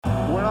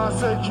I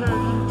say, can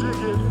you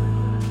dig it?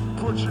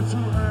 Put your two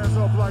hands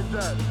up like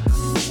that.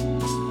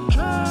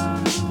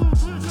 Can you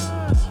dig it?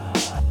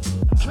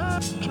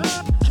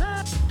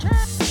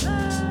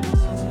 Can.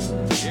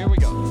 Here we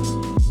go.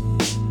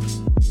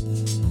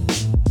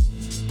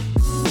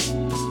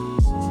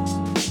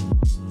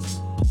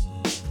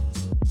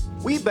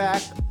 We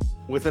back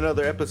with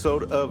another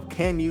episode of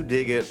Can You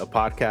Dig It, a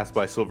podcast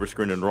by Silver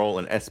Screen and Roll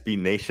and SB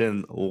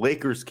Nation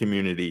Lakers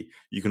community.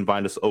 You can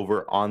find us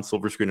over on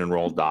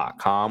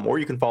silverscreenandroll.com, or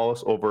you can follow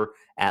us over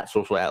at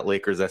social at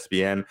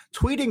LakersSBN.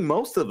 Tweeting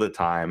most of the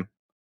time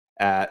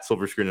at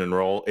Silver Screen and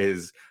Roll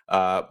is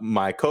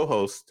my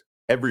co-host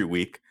every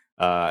week.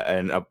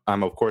 And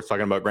I'm, of course,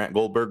 talking about Grant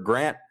Goldberg.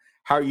 Grant,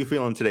 how are you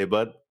feeling today,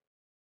 bud?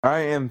 I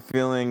am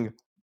feeling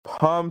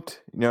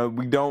pumped. You know,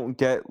 we don't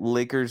get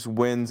Lakers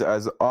wins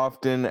as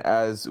often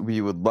as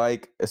we would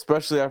like,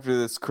 especially after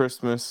this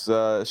Christmas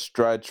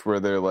stretch where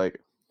they're like,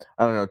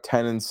 I don't know,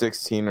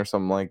 10-16 or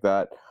something like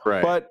that.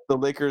 Right. But the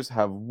Lakers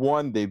have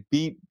won. They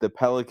beat the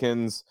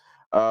Pelicans,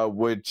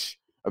 which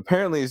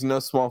apparently is no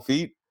small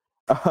feat.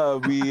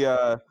 We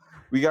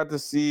got to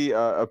see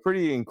a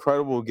pretty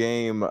incredible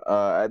game,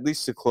 at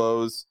least to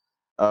close.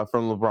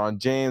 From LeBron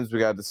James. We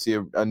got to see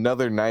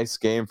another nice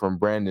game from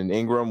Brandon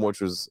Ingram,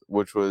 which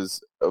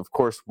was of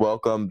course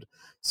welcomed.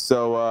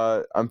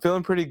 So I'm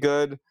feeling pretty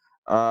good.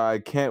 I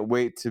can't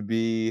wait to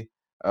be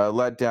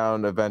let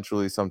down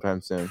eventually sometime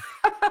soon.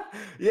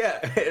 Yeah,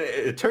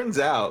 it turns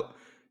out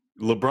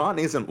LeBron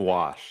isn't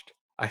washed.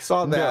 I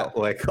saw that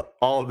like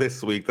all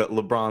this week that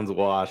LeBron's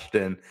washed,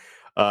 and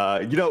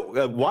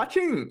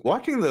watching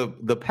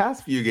the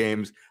past few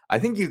games, I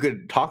think you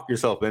could talk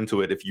yourself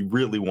into it if you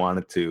really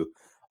wanted to.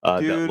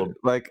 Dude,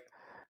 like,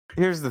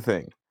 here's the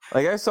thing.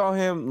 Like, I saw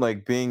him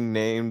like being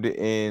named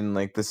in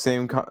like the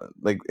same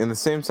in the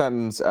same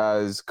sentence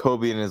as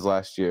Kobe in his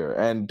last year.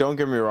 And don't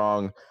get me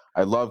wrong,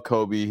 I love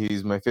Kobe.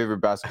 He's my favorite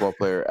basketball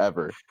player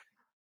ever.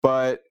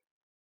 But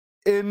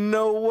in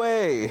no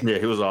way. Yeah,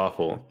 he was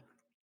awful.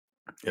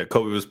 Yeah,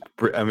 Kobe was.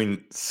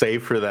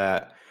 Save for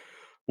that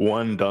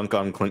one dunk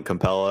on Clint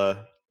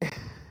Capella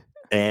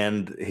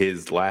and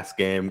his last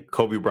game,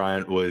 Kobe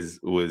Bryant was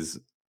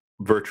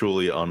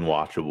virtually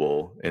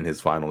unwatchable in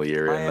his final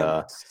year. I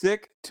am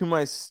sick to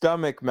my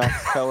stomach,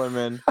 Max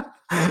Kellerman.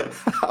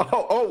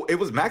 It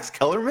was Max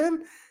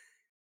Kellerman?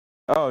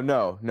 Oh,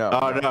 no.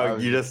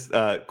 You just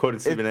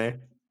quoted Stephen A?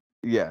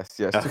 Yes.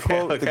 Okay, To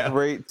quote the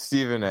great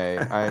Stephen A,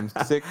 I am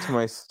sick to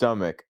my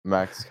stomach,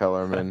 Max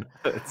Kellerman.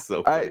 That's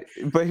so funny.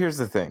 But here's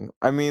the thing.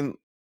 I mean,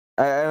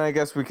 and I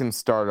guess we can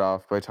start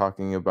off by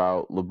talking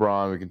about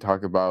LeBron. We can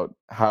talk about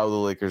how the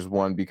Lakers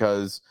won,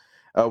 because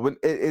when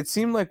it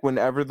seemed like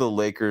whenever the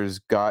Lakers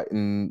got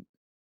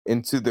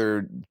into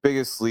their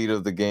biggest lead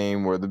of the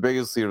game or the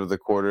biggest lead of the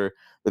quarter,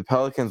 the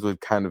Pelicans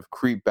would kind of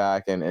creep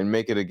back and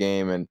make it a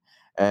game.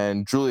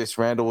 And Julius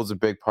Randle was a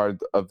big part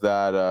of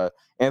that.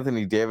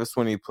 Anthony Davis,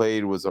 when he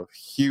played, was a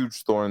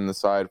huge thorn in the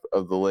side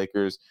of the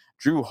Lakers.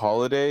 Jrue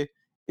Holiday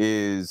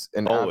is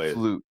an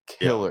absolute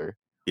killer.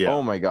 Yeah.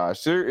 Oh my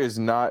gosh, there is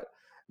not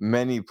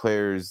many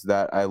players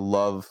that I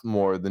love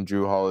more than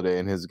Jrue Holiday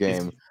in his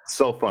game. It's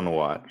so fun to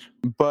watch.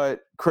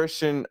 But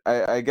Christian,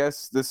 I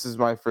guess this is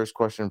my first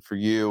question for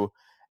you,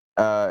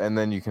 and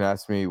then you can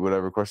ask me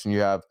whatever question you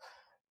have.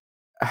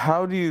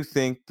 How do you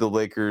think the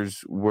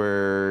Lakers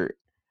were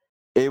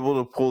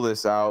able to pull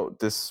this out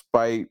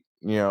despite,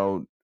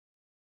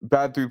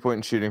 bad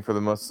three-point shooting for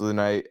the most of the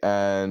night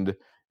and,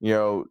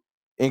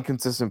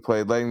 inconsistent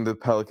play, letting the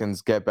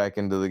Pelicans get back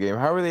into the game?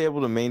 How were they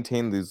able to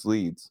maintain these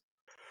leads?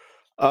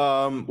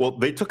 Well,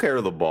 they took care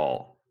of the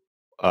ball.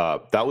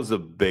 That was the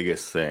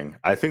biggest thing.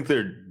 I think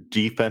their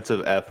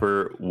defensive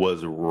effort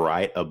was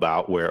right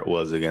about where it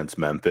was against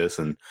Memphis.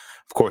 And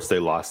of course they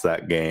lost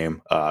that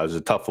game. It was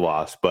a tough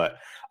loss, but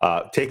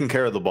taking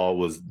care of the ball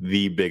was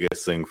the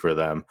biggest thing for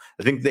them.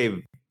 I think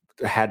they've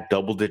had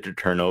double-digit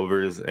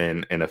turnovers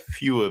in a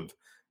few of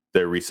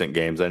their recent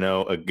games. I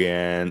know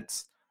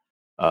against,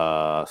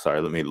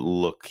 let me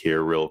look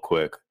here real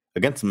quick.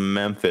 Against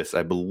Memphis,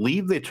 I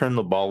believe they turned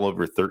the ball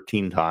over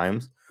 13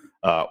 times,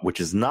 which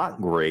is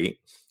not great.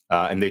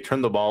 And they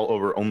turned the ball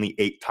over only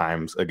 8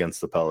 times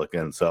against the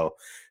Pelicans. So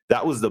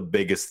that was the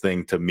biggest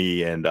thing to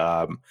me. And,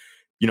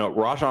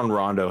 Rajon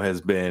Rondo has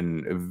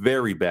been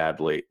very bad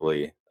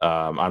lately.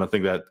 I don't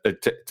think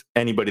that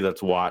anybody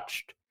that's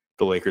watched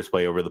the Lakers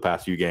play over the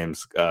past few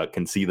games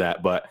can see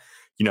that. But,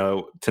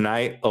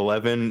 tonight,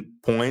 11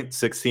 points,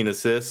 16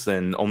 assists,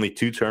 and only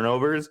 2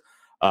 turnovers.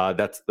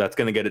 That's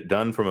going to get it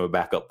done from a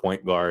backup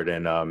point guard.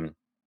 And,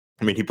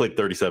 he played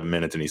 37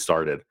 minutes and he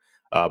started.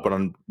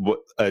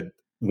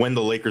 When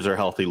the Lakers are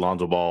healthy,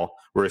 Lonzo Ball,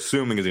 we're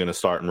assuming, is going to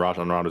start, and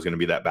Rajon Rondo is going to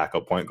be that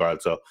backup point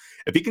guard. So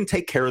if he can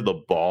take care of the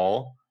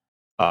ball,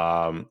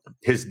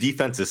 his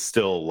defense is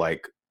still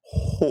like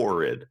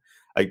horrid.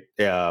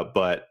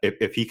 But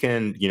if he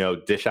can,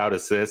 dish out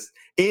assists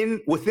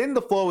within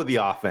the flow of the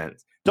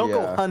offense, don't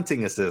go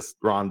hunting assists,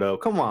 Rondo.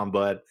 Come on,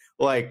 bud.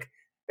 Like,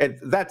 and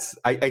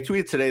I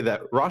tweeted today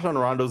that Rajon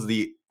Rondo's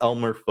the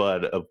Elmer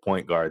Fudd of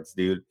point guards,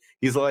 dude.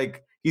 He's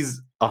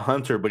a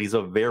hunter, but he's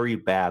a very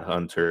bad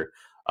hunter.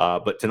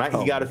 But tonight he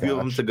Oh got my a few of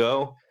them gosh. to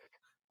go,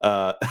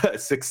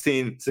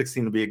 16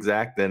 to be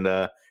exact. And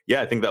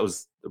yeah, I think that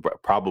was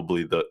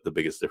probably the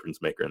biggest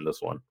difference maker in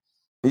this one.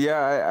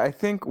 Yeah, I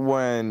think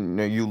when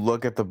you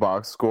look at the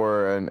box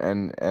score,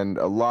 and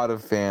a lot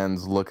of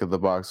fans look at the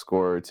box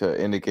score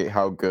to indicate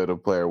how good a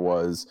player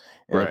was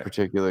in a Right.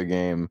 particular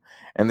game,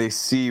 and they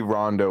see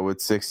Rondo with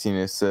 16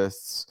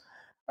 assists,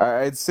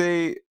 I'd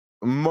say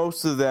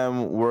most of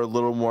them were a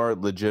little more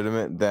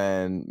legitimate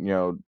than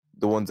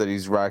the ones that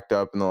he's racked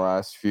up in the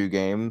last few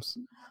games.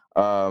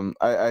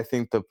 I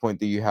think the point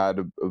that you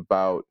had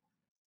about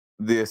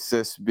the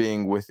assists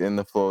being within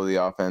the flow of the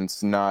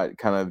offense, not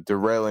kind of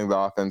derailing the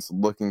offense,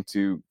 looking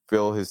to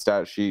fill his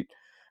stat sheet.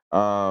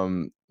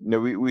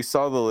 We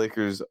saw the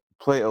Lakers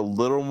play a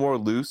little more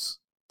loose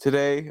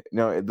today.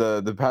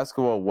 The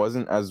basketball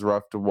wasn't as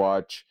rough to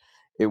watch.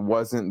 It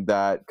wasn't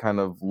that kind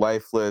of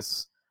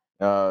lifeless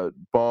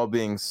ball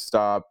being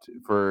stopped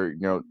for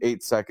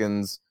 8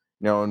 seconds,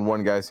 in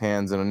one guy's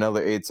hands, and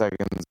another 8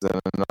 seconds in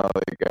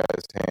another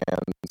guy's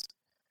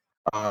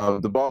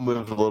hands. The ball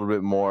moved a little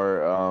bit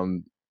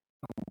more.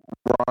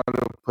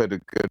 Rondo played a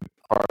good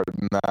part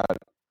in that.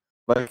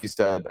 Like you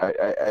said,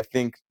 I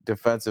think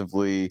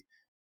defensively,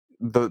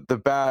 the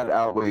bad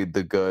outweighed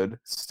the good.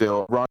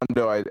 Still,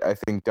 Rondo, I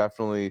think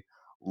definitely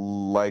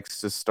likes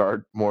to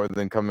start more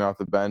than coming off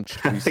the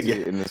bench. We see Yeah.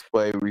 it in his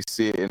play. We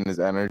see it in his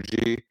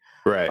energy.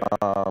 Right.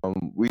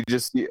 We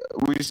just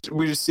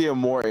see a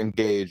more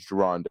engaged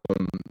Rondo.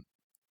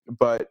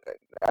 But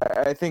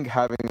I think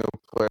having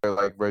a player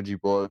like Reggie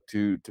Bullock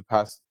to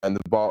pass and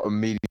the ball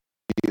immediately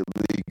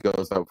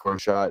goes out for a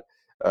shot,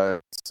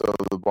 so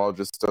the ball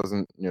just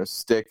doesn't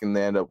stick, and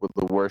they end up with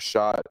the worst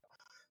shot.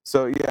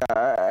 So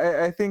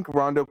yeah, I think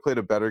Rondo played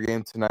a better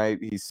game tonight.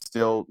 He's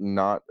still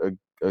not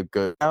a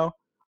good now.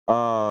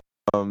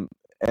 And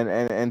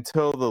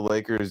until the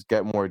Lakers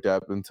get more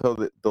depth, until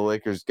the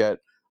Lakers get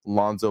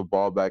Lonzo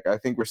Ball back, I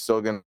think we're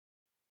still gonna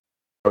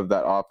have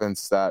that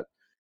offense that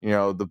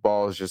the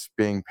ball is just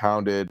being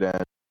pounded,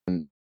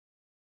 and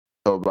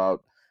so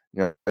about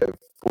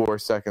 4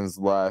 seconds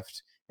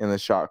left in the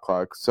shot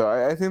clock. So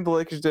I think the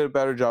Lakers did a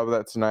better job of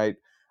that tonight.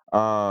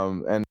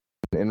 And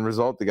in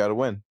result, they got a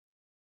win.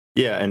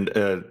 Yeah, and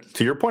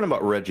to your point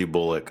about Reggie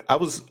Bullock, I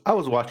was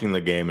watching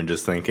the game and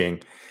just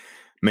thinking,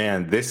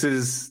 man, this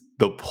is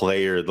the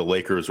player the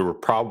Lakers were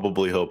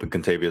probably hoping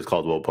Kentavious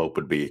Caldwell Pope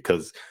would be,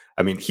 because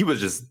I mean he was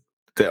just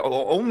the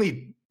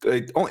only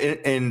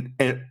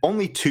and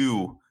only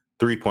 2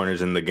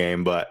 3-pointers in the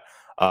game, but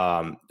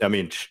I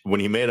mean when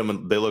he made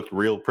them, they looked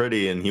real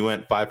pretty, and he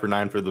went 5 for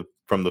 9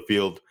 from the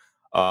field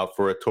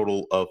for a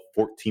total of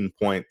 14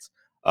 points.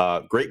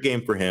 Great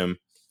game for him.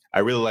 I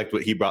really liked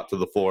what he brought to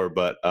the floor,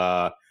 but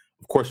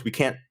of course we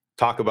can't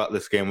talk about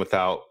this game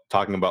without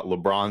talking about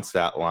LeBron's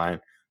stat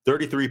line.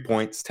 33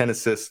 points, 10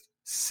 assists,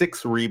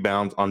 6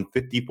 rebounds on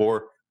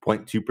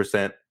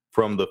 54.2%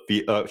 from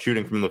the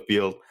shooting from the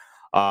field,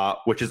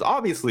 which is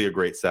obviously a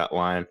great stat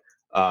line.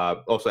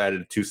 Also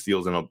added 2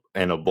 steals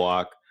and a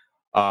block.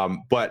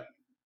 But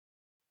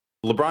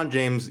LeBron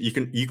James, you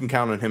can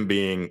count on him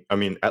being, I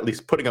mean, at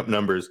least putting up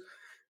numbers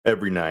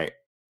every night.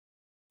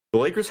 The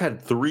Lakers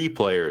had 3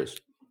 players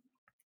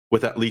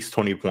with at least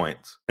 20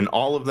 points, and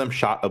all of them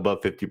shot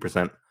above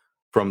 50%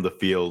 from the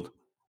field.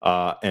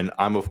 And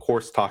I'm, of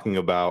course, talking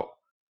about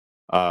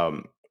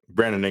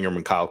Brandon Ingram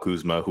and Kyle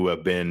Kuzma, who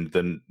have been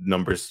the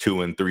numbers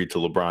 2 and 3 to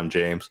LeBron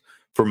James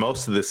for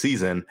most of the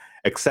season,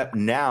 except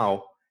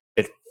now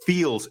it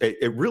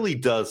really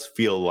does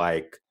feel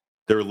like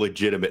they're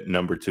legitimate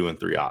number 2 and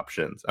 3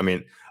 options. I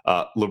mean,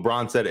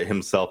 LeBron said it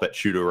himself at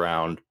Shoot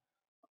Around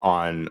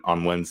on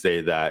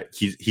Wednesday that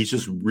he's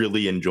just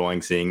really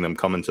enjoying seeing them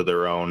come into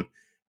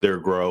their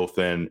growth.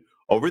 And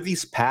over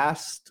these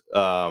past,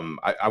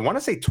 I want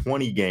to say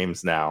 20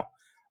 games now,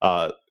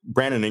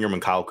 Brandon Ingram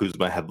and Kyle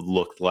Kuzma have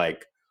looked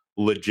like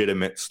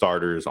legitimate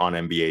starters on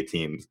NBA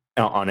teams.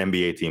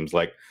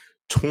 Like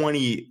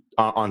 20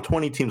 on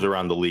 20 teams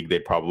around the league,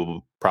 they'd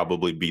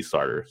probably be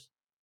starters.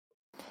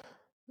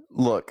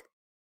 Look,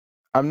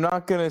 I'm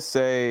not gonna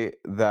say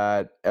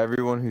that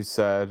everyone who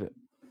said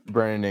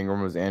Brandon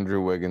Ingram was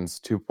Andrew Wiggins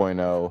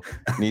 2.0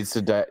 needs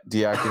to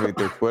deactivate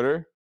their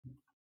Twitter,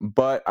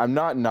 but I'm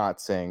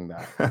not saying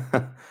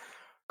that.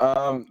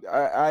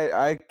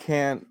 I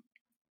can't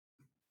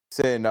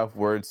say enough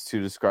words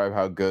to describe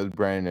how good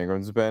Brandon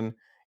Ingram's been.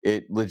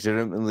 It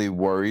legitimately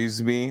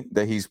worries me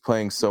that he's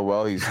playing so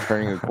well. He's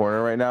turning a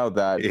corner right now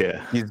that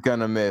Yeah. he's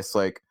gonna miss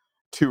like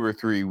 2 or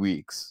 3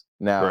 weeks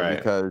now, Right.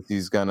 because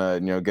he's gonna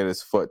get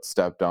his foot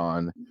stepped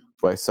on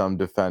by some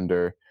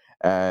defender,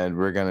 and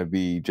we're gonna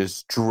be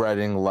just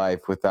dreading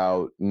life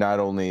without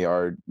not only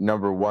our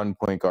number 1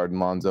 point guard in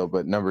Lonzo,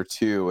 but number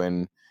 2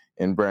 in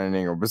Brandon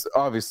Ingram,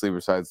 obviously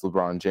besides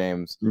LeBron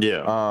James.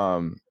 Yeah.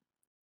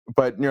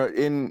 But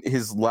in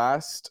his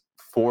last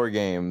 4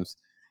 games,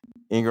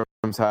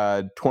 Ingram's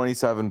had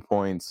 27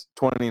 points,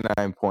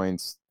 29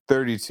 points,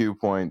 32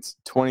 points,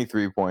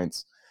 23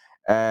 points,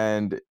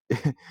 and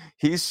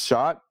he's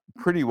shot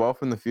pretty well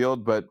from the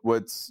field. But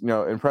what's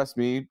impressed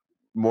me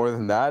more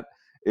than that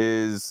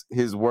is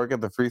his work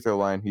at the free throw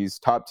line. He's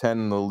top 10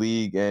 in the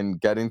league in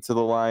getting to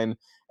the line,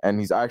 and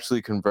he's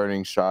actually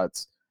converting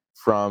shots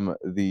from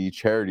the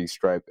charity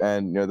stripe.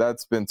 And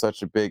that's been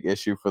such a big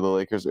issue for the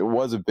Lakers. It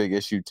was a big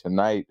issue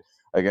tonight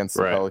against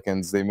the Right.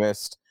 Pelicans. They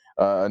missed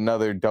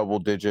another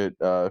double-digit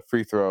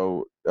free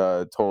throw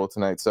total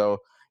tonight. So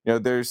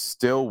there's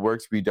still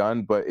work to be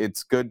done, but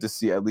it's good to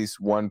see at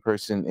least one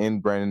person in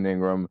Brandon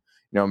Ingram,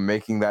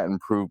 making that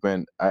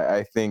improvement.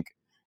 I think,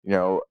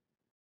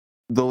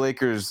 the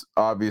Lakers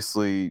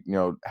obviously,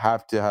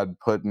 have to had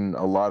put in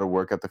a lot of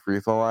work at the free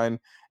throw line,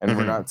 and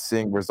we're Mhm. not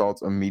seeing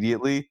results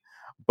immediately.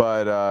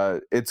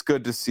 But it's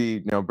good to see,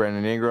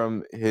 Brandon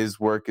Ingram. His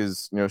work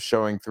is,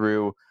 showing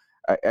through.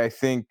 I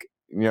think,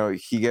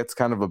 he gets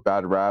kind of a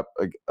bad rap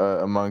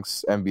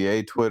amongst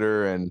NBA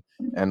Twitter and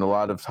a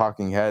lot of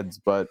talking heads.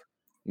 But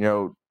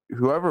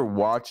whoever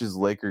watches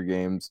Laker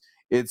games,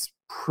 it's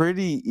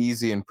pretty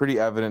easy and pretty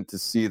evident to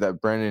see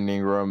that Brandon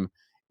Ingram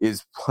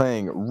is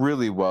playing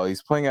really well.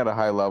 He's playing at a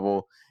high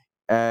level,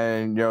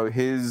 and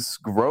his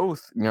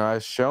growth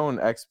has shown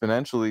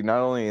exponentially,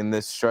 not only in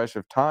this stretch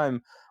of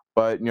time,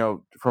 but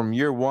from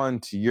year 1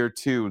 to year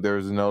 2 there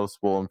was a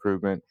noticeable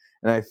improvement.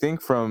 And I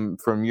think from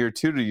year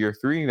 2 to year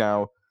 3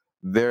 now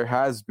there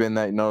has been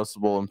that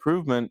noticeable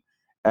improvement,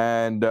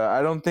 and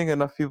I don't think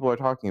enough people are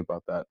talking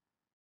about that.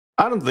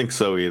 I don't think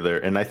so either.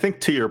 And I think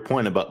to your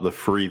point about the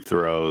free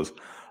throws,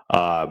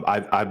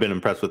 I've been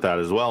impressed with that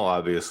as well,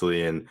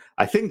 obviously. And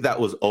I think that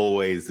was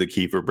always the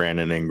key for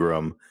Brandon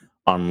Ingram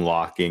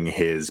unlocking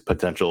his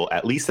potential,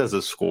 at least as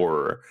a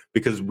scorer,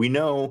 because we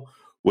know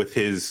with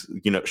his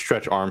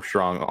Stretch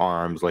Armstrong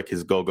arms, like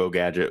his go-go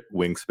gadget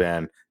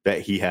wingspan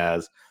that he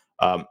has,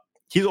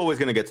 he's always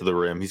going to get to the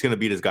rim. He's going to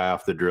beat his guy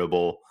off the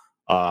dribble.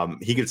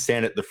 He could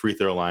stand at the free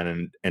throw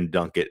line and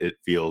dunk it. It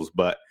feels,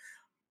 but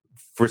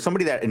for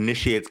somebody that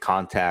initiates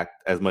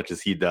contact as much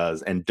as he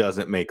does and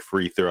doesn't make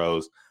free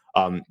throws,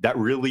 that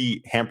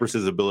really hampers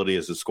his ability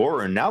as a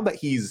scorer. And now that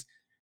he's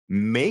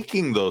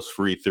making those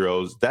free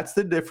throws, that's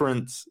the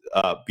difference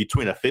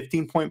between a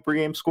 15-point per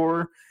game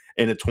scorer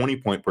and a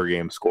 20-point per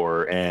game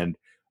scorer. And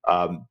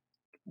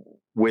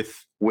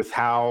with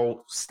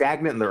how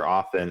stagnant their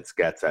offense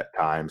gets at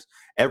times,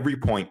 every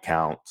point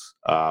counts,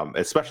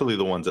 especially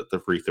the ones at the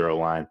free throw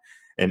line.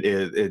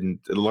 And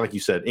like you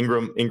said,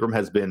 Ingram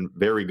has been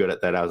very good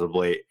at that as of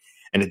late,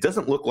 and it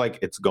doesn't look like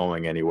it's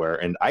going anywhere.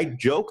 And I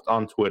joked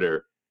on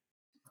Twitter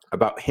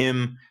about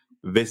him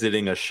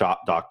visiting a shot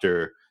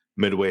doctor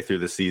midway through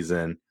the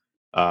season,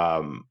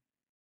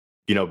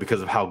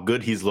 because of how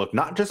good he's looked,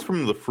 not just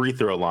from the free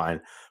throw line,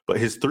 but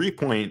his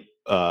 3-point,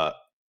 the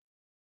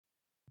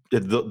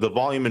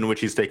volume in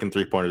which he's taken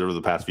 3-pointers over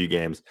the past few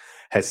games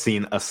has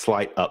seen a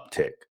slight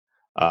uptick,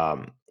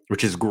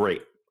 which is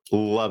great.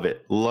 Love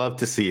it. Love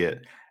to see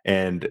it.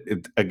 And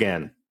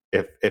again,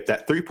 if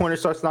that 3-pointer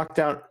starts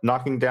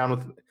knocking down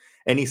with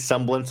any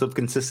semblance of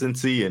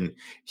consistency, and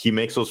he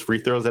makes those free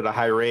throws at a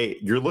high rate,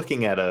 you're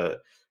looking at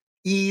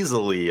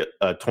easily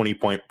a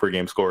 20-point per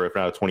game scorer, if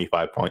not a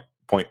 25-point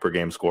per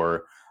game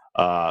scorer.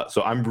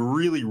 So I'm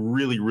really,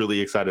 really,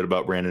 really excited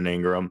about Brandon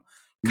Ingram.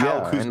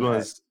 Kyle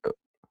Kuzma's.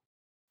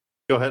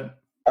 Go ahead.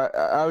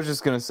 I was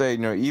just gonna say,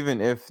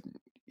 even if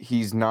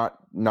he's not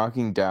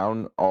knocking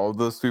down all of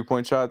those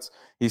 3-point shots,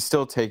 he's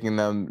still taking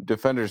them.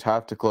 Defenders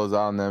have to close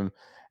on them,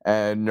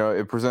 and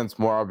it presents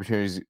more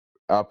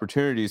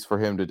opportunities for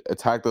him to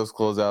attack those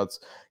closeouts,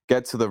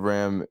 get to the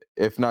rim,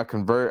 if not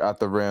convert at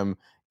the rim,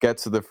 get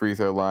to the free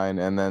throw line,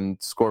 and then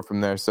score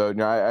from there. So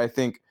I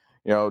think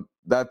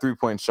that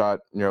 3-point shot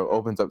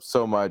opens up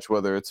so much,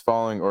 whether it's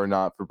falling or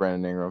not, for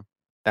Brandon Ingram.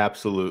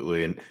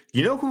 Absolutely. And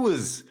who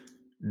was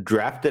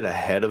drafted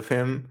ahead of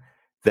him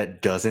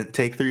that doesn't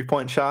take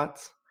 3-point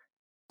shots?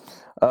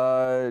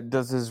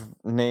 Does his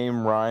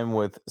name rhyme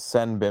with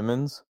Sen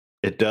Bimmons?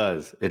 It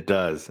does. It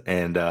does.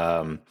 And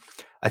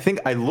I think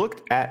I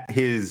looked at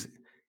his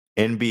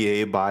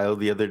NBA bio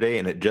the other day,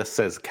 and it just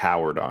says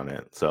coward on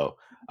it. So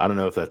I don't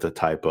know if that's a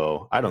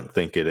typo. I don't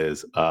think it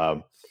is.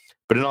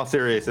 But in all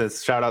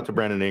seriousness, shout out to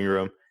Brandon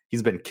Ingram.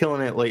 He's been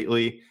killing it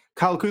lately.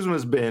 Kyle Kuzma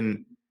has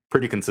been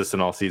pretty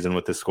consistent all season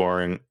with his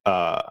scoring.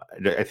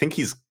 I think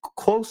he's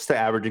close to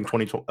averaging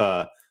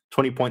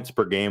 20 points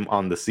per game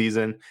on the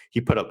season.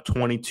 He put up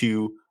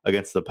 22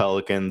 against the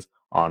Pelicans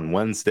on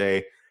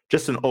Wednesday.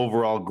 Just an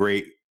overall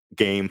great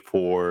game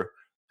for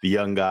the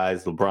young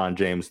guys, LeBron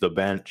James, the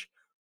bench.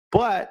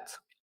 But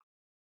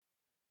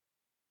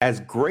as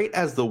great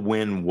as the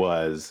win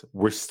was,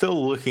 we're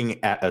still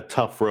looking at a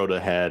tough road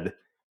ahead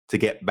to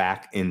get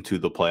back into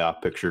the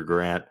playoff picture,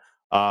 Grant.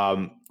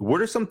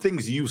 What are some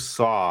things you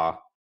saw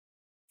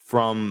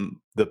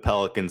from the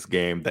Pelicans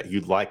game that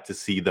you'd like to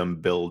see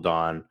them build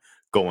on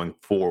going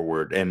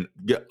forward? And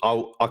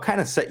I'll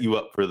kind of set you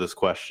up for this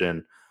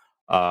question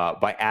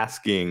by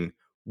asking,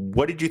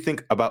 what did you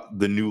think about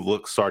the new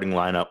look starting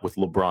lineup with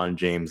LeBron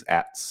James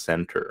at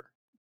center?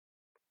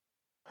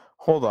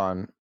 Hold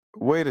on.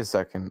 Wait a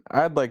second.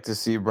 I'd like to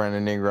see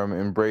Brandon Ingram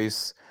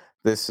embrace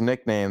this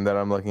nickname that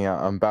I'm looking at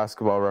on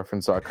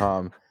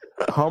basketballreference.com.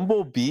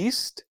 Humble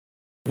Beast?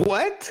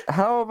 What?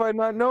 How have I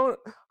not known?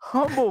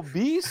 Humble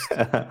Beast?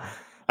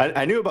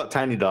 I knew about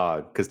Tiny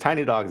Dog because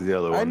Tiny Dog is the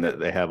other I one knew that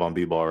they have on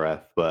B-Ball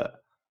Ref,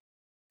 but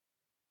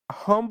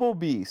Humble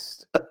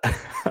Beast.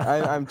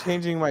 I'm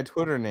changing my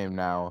Twitter name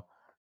now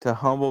to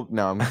Humble.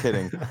 No, I'm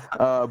kidding.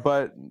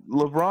 But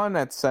LeBron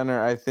at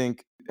center, I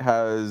think,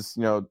 has,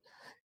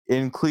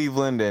 in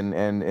Cleveland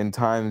and in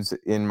times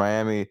in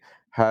Miami,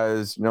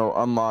 has,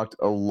 unlocked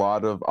a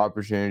lot of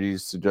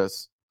opportunities to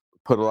just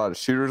put a lot of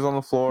shooters on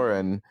the floor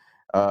and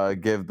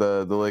give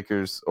the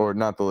Lakers, or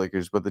not the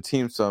Lakers, but the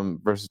team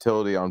some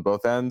versatility on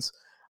both ends.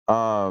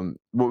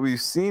 What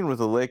we've seen with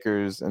the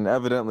Lakers, and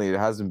evidently it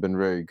hasn't been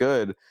very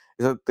good,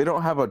 is that they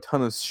don't have a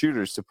ton of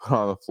shooters to put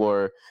on the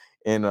floor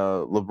in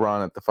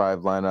LeBron at the five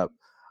lineup.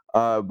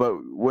 But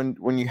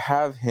when you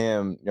have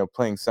him,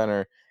 playing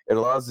center, it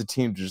allows the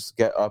team to just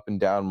get up and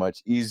down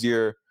much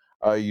easier.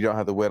 You don't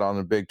have to wait on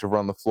the big to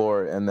run the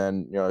floor and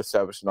then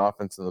establish an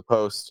offense in the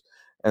post.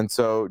 And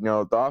so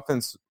the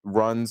offense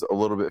runs a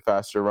little bit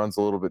faster, runs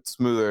a little bit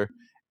smoother,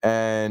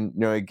 and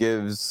it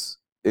gives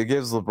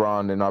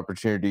LeBron an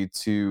opportunity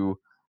to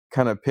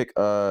kind of pick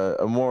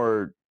a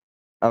more,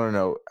 I don't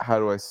know, how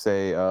do I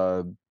say,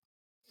 a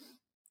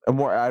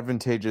more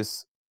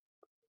advantageous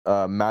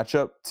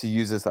matchup to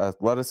use his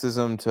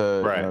athleticism,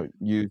 to right.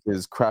 use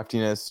his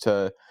craftiness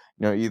to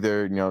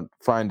either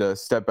find a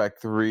step back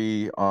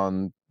three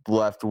on the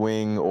left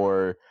wing,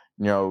 or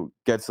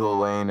get to the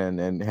lane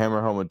and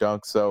hammer home a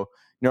dunk. So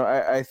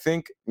I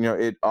think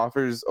it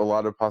offers a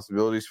lot of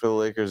possibilities for the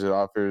Lakers. It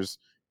offers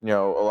a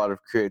lot of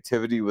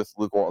creativity with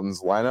Luke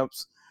Walton's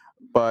lineups,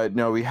 but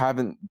no, we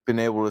haven't been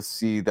able to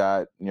see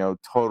that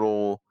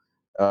total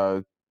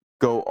uh,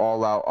 go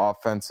all out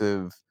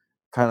offensive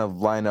kind of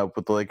lineup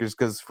with the Lakers,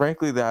 because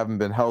frankly they haven't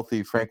been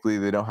healthy. Frankly,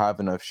 they don't have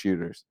enough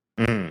shooters.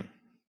 Mhm.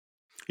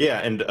 Yeah,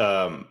 and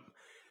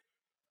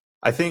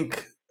I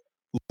think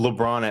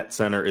LeBron at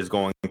center is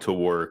going to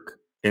work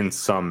in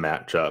some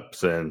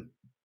matchups, and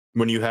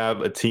when you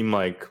have a team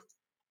like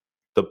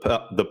the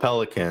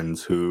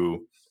Pelicans,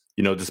 who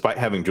despite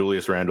having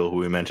Julius Randle, who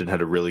we mentioned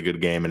had a really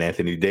good game, and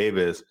Anthony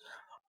Davis,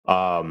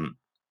 um,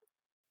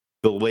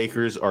 the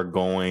Lakers are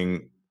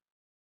going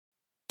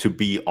to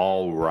be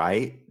all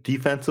right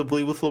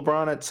defensively with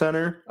LeBron at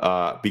center,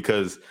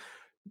 because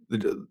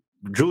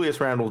Julius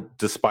Randle,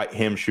 despite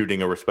him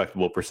shooting a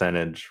respectable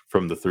percentage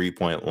from the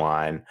 3-point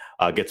line,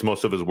 gets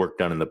most of his work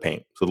done in the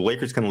paint. So the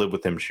Lakers can live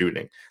with him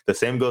shooting. The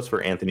same goes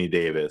for Anthony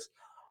Davis.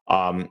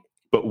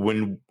 But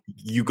when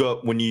you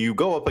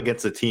go up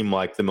against a team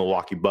like the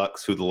Milwaukee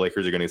Bucks, who the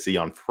Lakers are going to see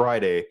on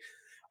Friday,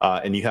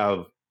 and you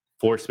have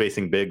floor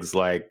spacing bigs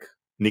like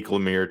Nikola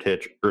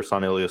Mirotic,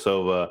 Ersan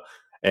Ilyasova,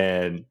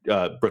 and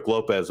Brook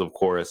Lopez, of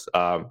course,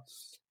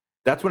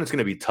 that's when it's going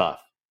to be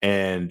tough.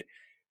 And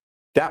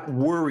that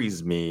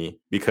worries me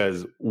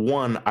because,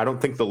 one, I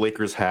don't think the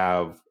Lakers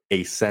have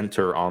a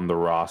center on the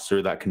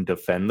roster that can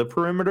defend the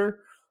perimeter,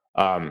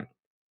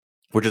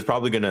 which is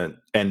probably going to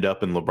end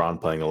up in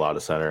LeBron playing a lot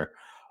of center.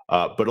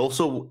 But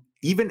also,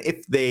 even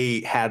if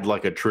they had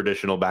like a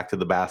traditional back to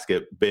the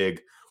basket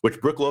big, which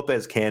Brook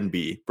Lopez can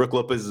be, Brook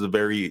Lopez is a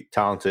very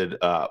talented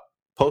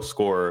post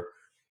scorer.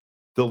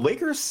 The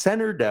Lakers'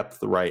 center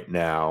depth right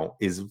now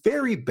is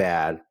very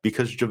bad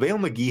because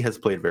JaVale McGee has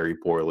played very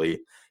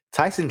poorly.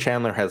 Tyson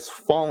Chandler has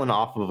fallen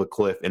off of a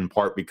cliff in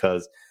part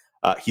because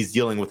he's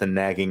dealing with a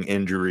nagging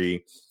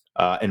injury,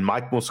 and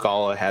Mike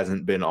Muscala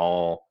hasn't been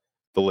all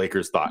the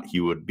Lakers thought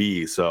he would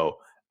be. So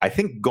I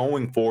think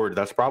going forward,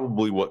 that's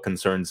probably what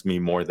concerns me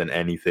more than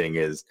anything,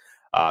 is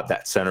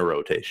that center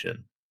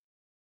rotation.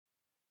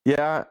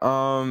 Yeah,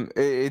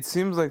 it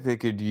seems like they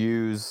could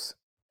use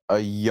a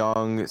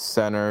young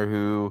center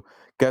who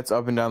gets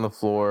up and down the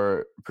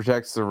floor,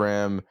 protects the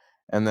rim,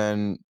 and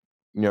then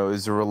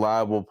is a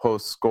reliable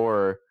post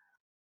scorer.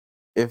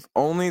 If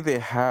only they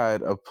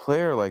had a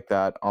player like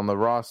that on the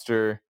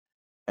roster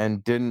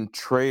and didn't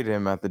trade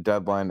him at the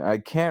deadline. I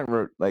can't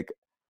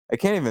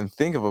even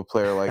think of a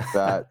player like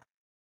that.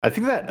 I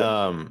think that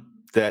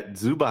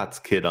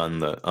Zubats kid on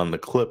the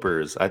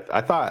Clippers,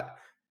 I thought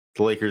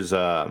the Lakers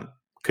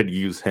could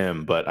use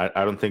him, but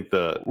I don't think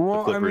the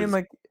Well, I mean, Clippers.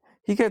 like,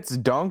 he gets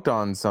dunked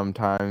on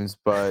sometimes,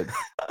 but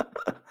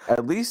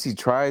at least he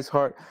tries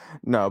hard.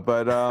 No,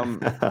 but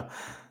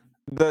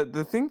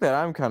the thing that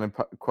I'm kind of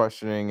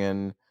questioning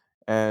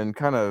and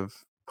kind of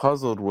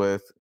puzzled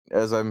with,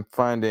 as I'm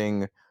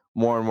finding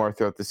more and more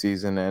throughout the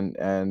season,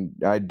 and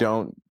I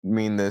don't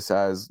mean this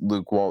as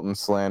Luke Walton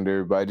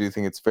slander, but I do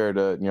think it's fair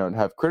to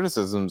have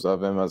criticisms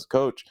of him as a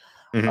coach.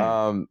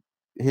 Mhm.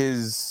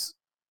 His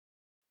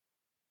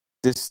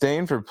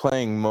disdain for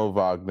playing Mo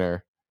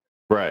Wagner.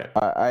 Right.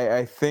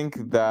 I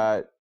think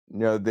that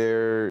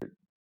there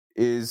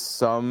is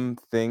some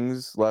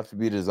things left to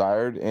be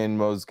desired in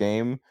Mo's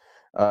game,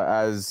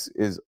 as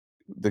is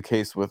the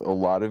case with a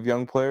lot of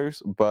young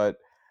players. But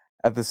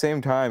at the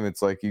same time,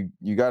 it's like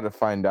you got to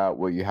find out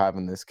what you have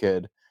in this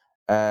kid,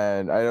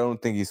 and I don't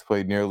think he's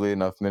played nearly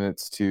enough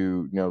minutes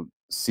to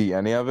see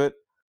any of it.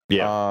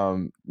 Yeah.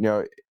 Um, you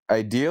know,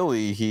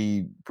 Ideally,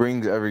 he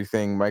brings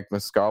everything Mike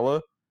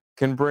Muscala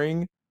can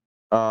bring,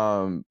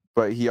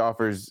 but he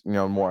offers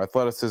more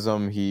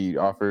athleticism. He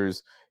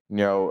offers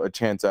a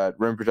chance at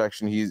rim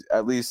protection. He's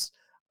at least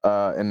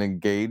an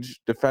engaged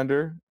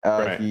defender.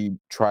 Right. He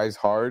tries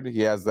hard.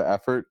 He has the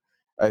effort.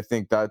 I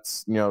think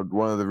that's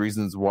one of the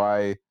reasons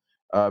why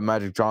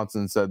Magic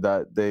Johnson said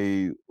that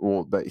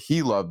that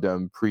he loved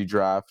him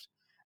pre-draft,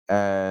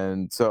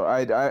 and so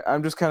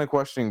I'm just kind of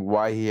questioning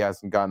why he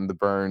hasn't gotten the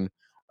burn.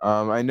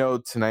 I know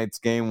tonight's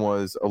game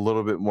was a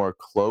little bit more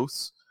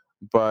close,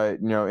 but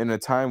in a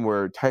time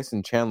where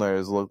Tyson Chandler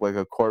has looked like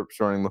a corpse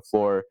running the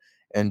floor,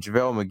 and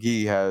JaVale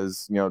McGee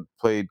has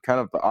played kind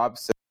of the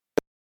opposite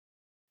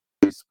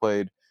he's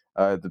played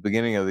at the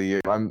beginning of the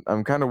year.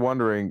 I'm kind of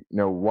wondering,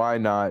 why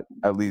not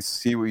at least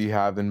see what you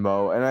have in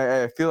Mo? And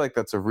I feel like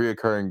that's a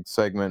reoccurring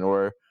segment,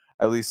 or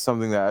at least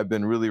something that I've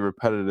been really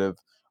repetitive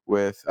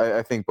with.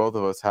 I think both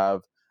of us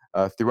have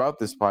throughout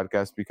this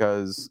podcast,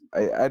 because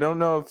I don't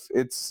know if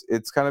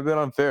it's kind of been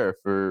unfair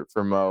for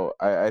Mo.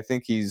 I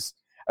think he's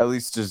at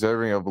least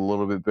deserving of a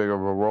little bit bigger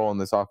of a role in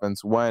this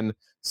offense when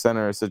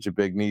center is such a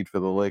big need for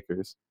the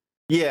Lakers.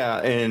 Yeah,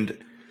 and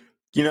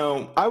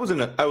I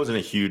wasn't a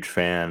huge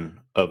fan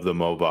of the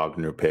Mo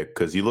Wagner pick,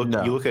 because you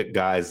look at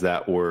guys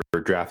that were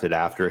drafted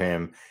after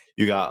him.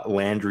 You got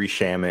Landry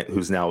Shamet,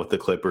 who's now with the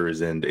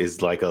Clippers and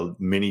is like a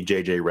mini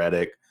JJ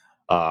Redick.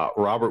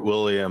 Robert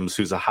Williams,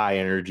 who's a high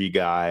energy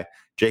guy.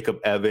 Jacob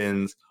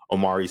Evans,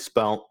 Omari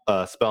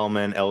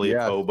Spellman,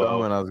 Elliot Obo.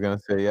 Spellman, I was gonna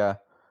say, yeah.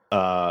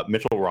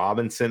 Mitchell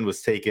Robinson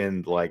was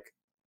taken like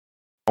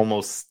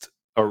almost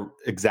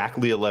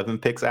exactly 11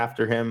 picks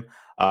after him.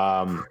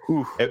 I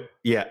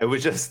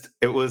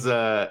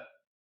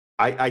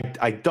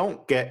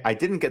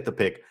didn't get the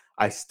pick.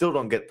 I still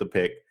don't get the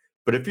pick.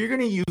 But if you're going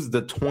to use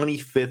the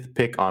 25th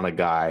pick on a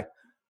guy,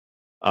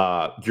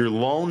 your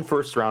lone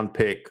first round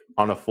pick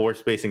on a floor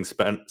spacing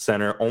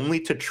center, only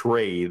to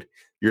trade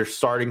your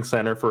starting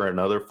center for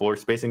another floor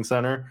spacing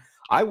center,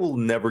 I will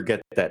never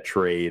get that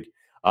trade.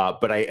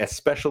 But I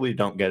especially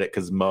don't get it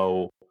because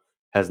Mo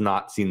has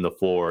not seen the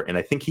floor, and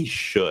I think he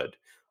should.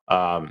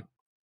 I'm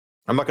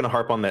not going to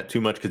harp on that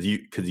too much because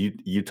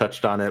you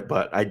touched on it,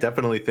 but I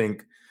definitely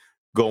think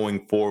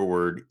going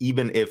forward,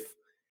 even if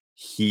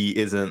he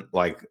isn't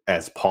like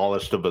as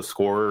polished of a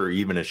scorer or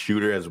even a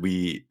shooter as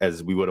we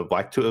would have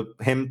liked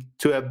him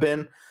to have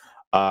been,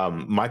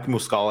 Mike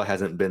Muscala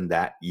hasn't been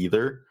that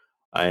either.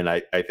 And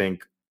I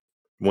think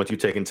once you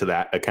take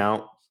that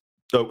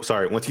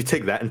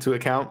into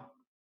account,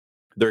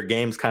 their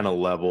games kind of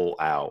level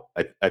out.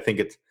 I think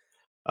it's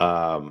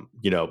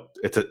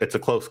it's a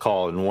close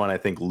call, and one I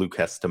think Luke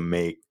has to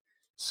make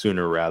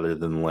sooner rather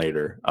than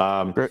later.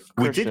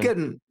 We did get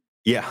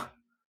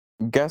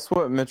Guess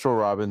what Mitchell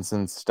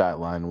Robinson's stat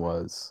line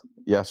was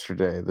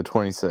yesterday, the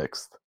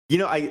 26th?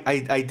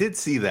 I did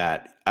see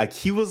that.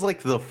 He was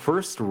like the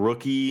first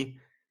rookie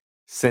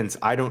since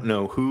I don't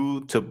know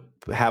who to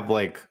have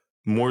like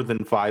more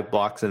than 5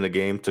 blocks in a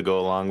game to go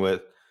along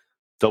with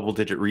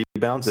double-digit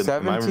rebounds.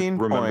 Am I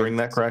remembering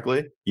that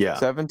correctly? Yeah.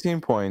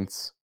 17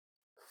 points,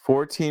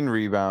 14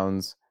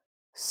 rebounds,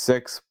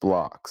 6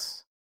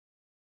 blocks.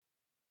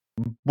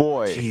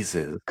 Boy,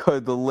 Jesus.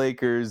 Could the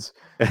Lakers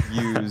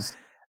use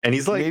and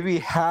he's like maybe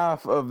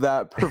half of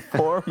that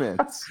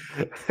performance.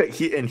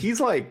 He's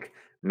like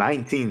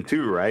 19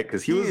 too, right?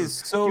 Because he is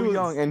so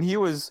young, and he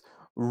was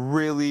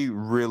really,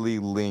 really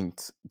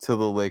linked to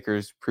the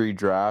Lakers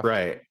pre-draft.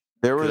 Right.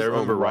 There was a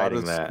lot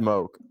of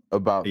smoke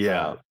about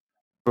that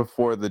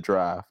before the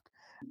draft,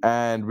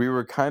 and we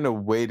were kind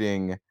of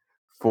waiting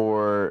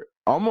for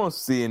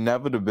almost the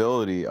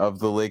inevitability of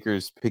the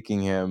Lakers picking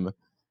him.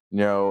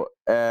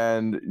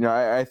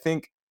 I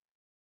think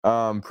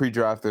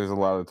pre-draft there's a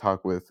lot of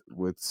talk with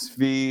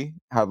Svi,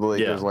 how the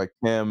Lakers like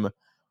him,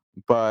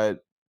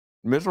 but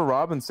Mitchell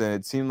Robinson,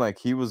 it seemed like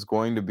he was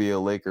going to be a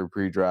Laker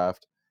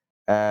pre-draft,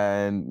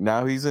 and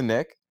now he's a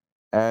Knick,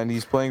 and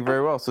he's playing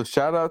very well. So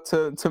shout out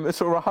to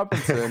Mitchell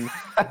Robinson,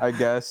 I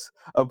guess,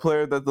 a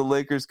player that the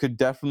Lakers could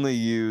definitely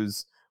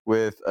use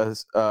with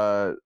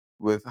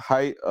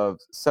height of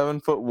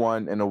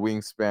 7'1" and a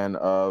wingspan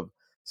of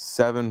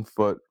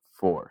 7'4".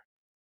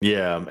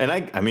 Yeah, and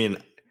I mean,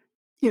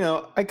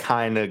 I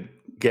kind of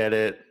get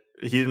it.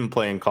 He didn't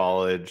play in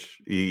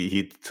college.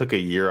 He took a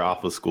year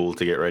off of school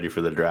to get ready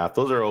for the draft.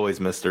 Those are always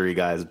mystery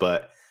guys,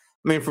 but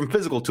I mean, from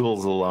physical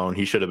tools alone,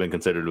 he should have been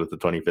considered with the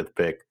 25th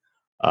pick.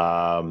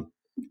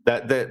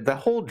 That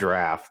whole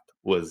draft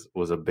was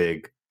a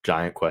big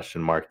giant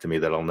question mark to me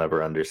that I'll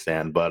never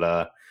understand.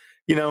 But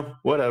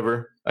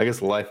whatever. I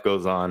guess life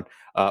goes on.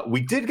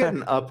 We did get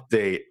an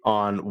update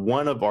on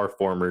one of our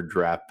former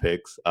draft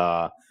picks.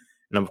 And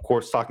of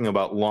course, talking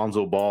about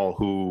Lonzo Ball,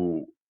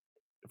 who,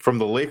 from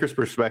the Lakers'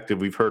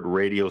 perspective, we've heard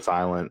radio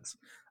silence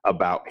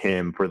about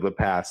him for the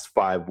past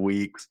 5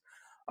 weeks.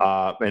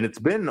 And it's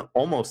been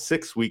almost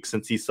 6 weeks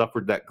since he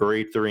suffered that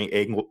grade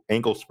 3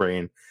 ankle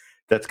sprain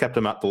that's kept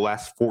him out the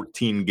last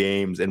 14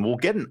 games. And we'll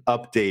get an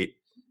update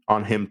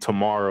on him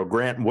tomorrow.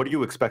 Grant, what are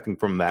you expecting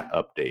from that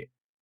update?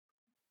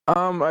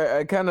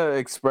 I kind of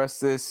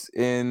expressed this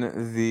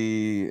in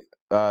the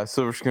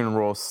Silver Screen and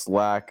Roll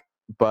Slack,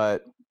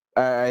 but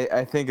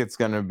I think it's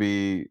gonna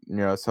be,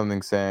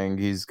 something saying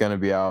he's gonna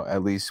be out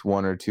at least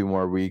 1 or 2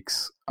 more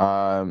weeks.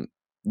 Lonzo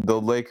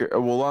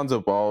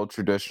Ball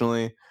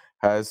traditionally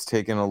has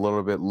taken a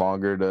little bit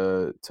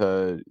longer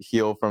to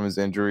heal from his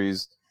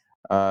injuries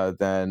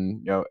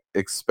than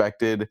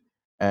expected.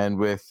 And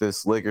with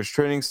this Lakers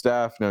training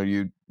staff,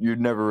 you'd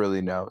never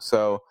really know.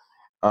 So,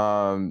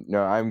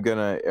 I'm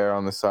gonna err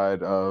on the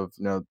side of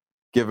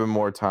give him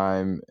more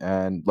time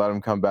and let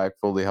him come back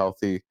fully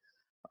healthy.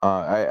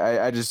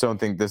 I just don't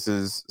think this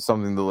is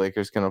something the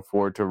Lakers can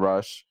afford to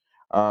rush.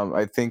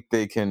 I think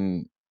they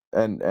can,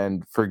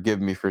 and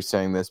forgive me for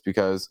saying this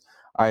because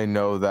I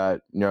know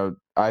that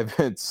I've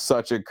had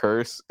such a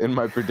curse in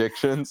my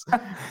predictions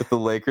with the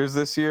Lakers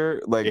this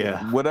year. Like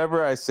Yeah.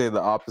 whatever I say,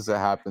 the opposite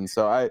happens.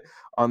 So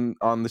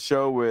on the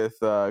show with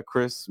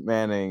Chris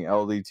Manning,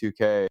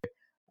 LD2K,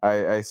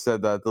 I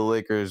said that the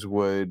Lakers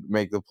would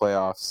make the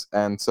playoffs,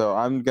 and so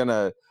I'm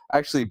gonna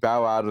actually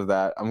bow out of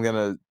that. I'm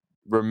gonna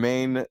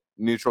remain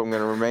neutral. I'm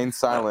going to remain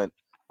silent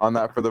on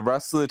that for the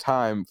rest of the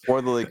time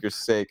for the Lakers'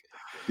 sake,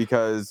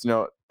 because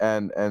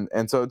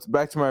and so it's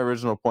back to my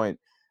original point.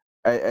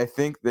 I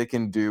think they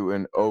can do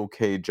an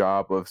okay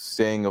job of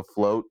staying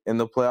afloat in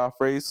the playoff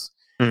race,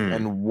 Hmm.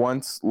 and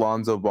once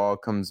Lonzo Ball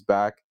comes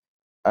back,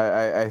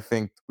 I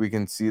think we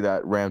can see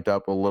that ramped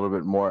up a little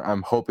bit more.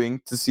 I'm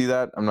hoping to see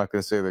that. I'm not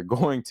going to say they're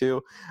going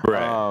to.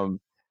 Right. Um,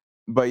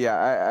 but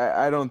yeah,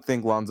 I don't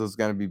think Lonzo's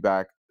going to be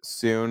back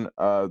soon.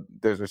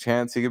 There's a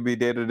chance he could be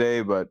day to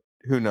day, but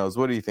who knows?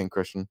 What do you think,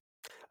 Christian?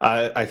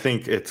 I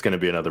think it's going to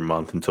be another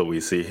month until we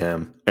see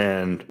him.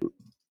 And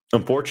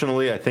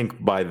unfortunately, I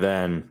think by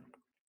then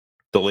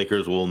the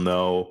Lakers will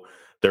know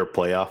their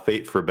playoff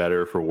fate for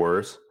better or for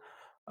worse.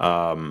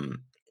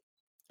 Um,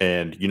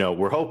 and,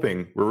 we're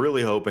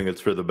really hoping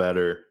it's for the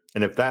better.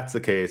 And if that's the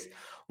case,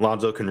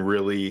 Lonzo can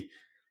really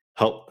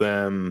help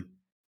them,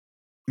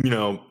 you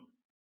know,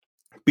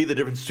 be the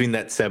difference between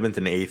that 7th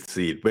and 8th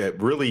seed,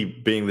 but really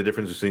being the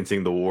difference between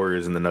seeing the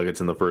Warriors and the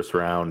Nuggets in the first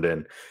round.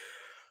 And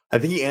I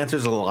think he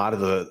answers a lot of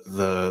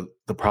the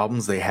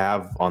problems they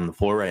have on the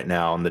floor right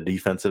now on the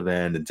defensive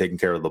end and taking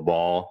care of the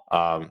ball.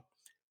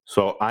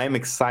 So I'm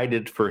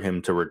excited for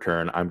him to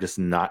return. I'm just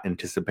not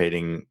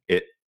anticipating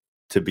it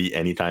to be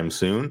anytime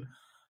soon.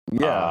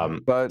 Yeah,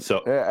 but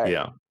So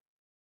yeah,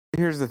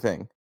 here's the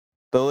thing: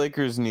 the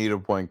Lakers need a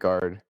point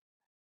guard.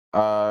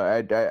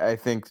 I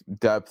think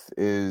depth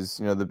is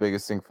the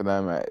biggest thing for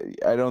them.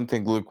 I don't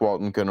think Luke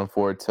Walton can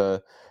afford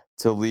to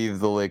leave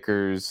the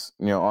Lakers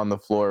on the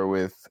floor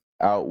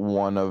without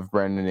one of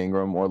Brandon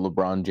Ingram or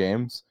LeBron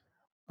James.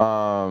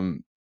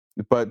 Um,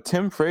 but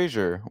Tim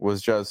Frazier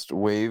was just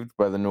waived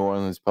by the New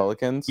Orleans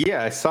Pelicans.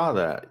 yeah, I saw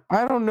that.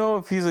 I don't know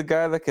if he's a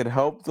guy that could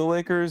help the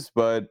Lakers,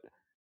 but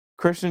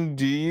Christian,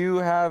 do you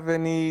have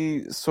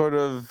any sort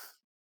of,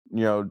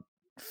 you know,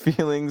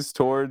 feelings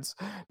towards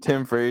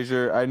Tim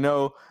Frazier? I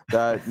know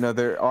that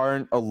there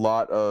aren't a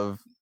lot of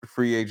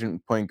free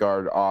agent point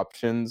guard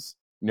options,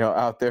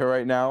 out there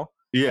right now. I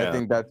Yeah,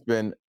 think that's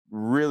been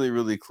really,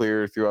 really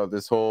clear throughout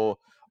this whole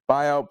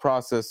buyout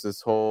process,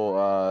 this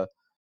whole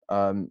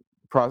um,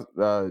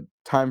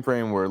 time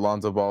frame where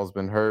Lonzo Ball's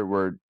been hurt,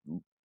 where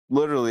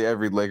literally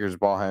every Lakers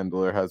ball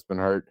handler has been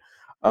hurt.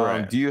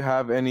 right. Do you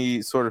have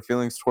any sort of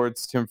feelings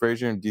towards Tim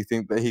Frazier, and do you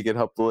think that he could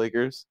help the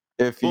Lakers?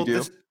 If you Well, do,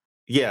 this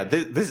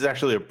is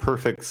actually a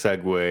perfect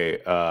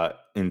segue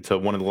into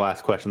one of the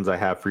last questions I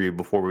have for you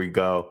before we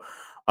go.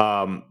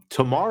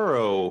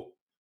 Tomorrow,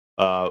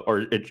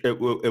 or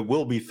it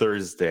will be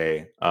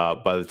Thursday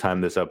by the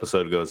time this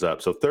episode goes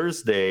up. So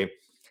Thursday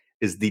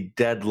is the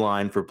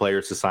deadline for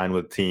players to sign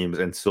with teams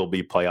and still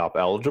be playoff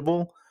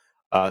eligible.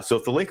 So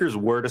if the Lakers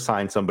were to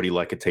sign somebody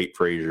like a Tate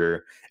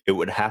Frazier, it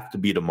would have to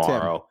be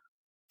tomorrow.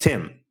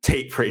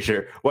 Tate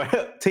Frazier.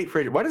 Why Tate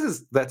Frazier? Why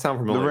does that sound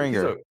the familiar?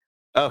 Ringer.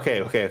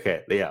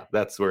 Okay. Yeah,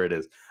 that's where it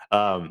is.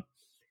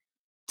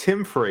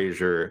 Tim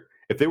Frazier,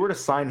 if they were to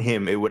sign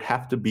him, it would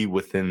have to be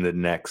within the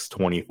next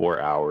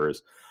 24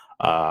 hours.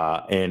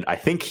 And I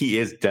think he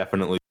is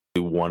definitely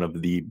one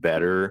of the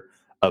better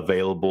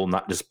available,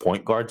 not just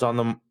point guards on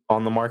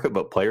the market,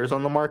 but players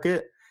on the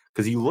market.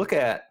 Because you look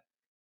at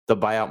the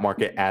buyout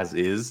market as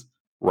is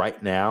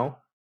right now,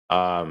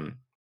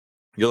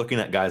 you're looking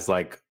at guys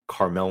like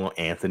Carmelo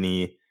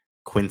Anthony,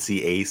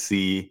 Quincy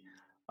AC.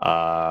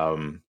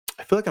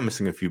 I feel like I'm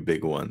missing a few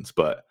big ones,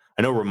 but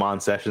I know Ramon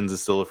Sessions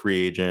is still a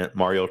free agent.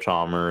 Mario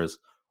Chalmers,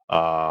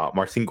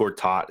 Marcin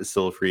Gortat is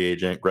still a free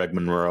agent. Greg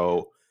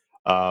Monroe.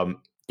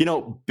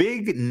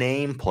 Big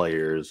name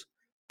players,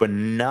 but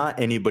not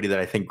anybody that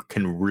I think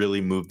can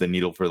really move the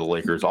needle for the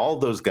Lakers. All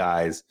of those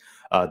guys,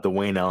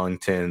 Dwayne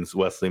Ellingtons,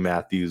 Wesley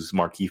Matthews,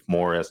 Markieff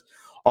Morris,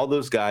 all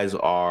those guys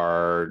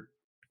are,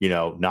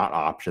 not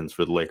options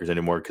for the Lakers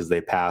anymore because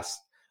they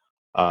passed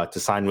to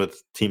sign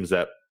with teams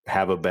that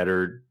have a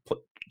better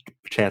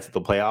chance at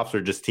the playoffs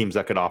or just teams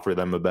that could offer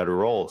them a better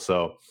role.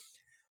 So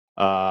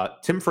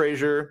Tim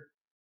Frazier,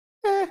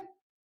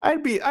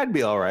 I'd be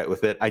all right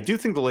with it. I do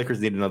think the Lakers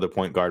need another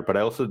point guard, but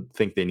I also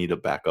think they need a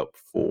backup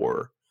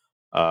four,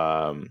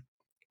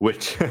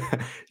 which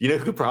who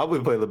could probably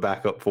play the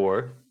backup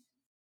four.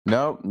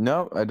 No,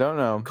 I don't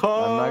know. I'm not.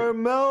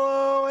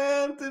 Carmelo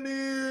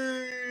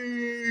Anthony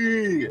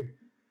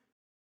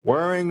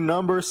wearing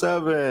number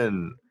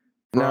 7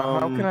 Now, how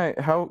can from I?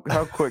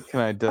 How quick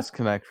can I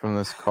disconnect from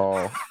this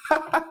call?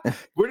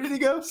 where did he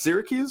go?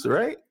 Syracuse,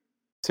 right?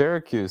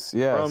 Syracuse,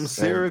 yes. From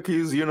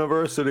Syracuse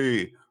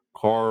University,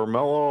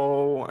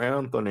 Carmelo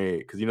Anthony.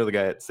 Because you know the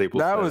guy at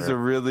Staples That Center. was a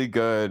really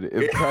good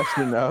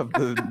impression of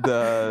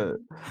the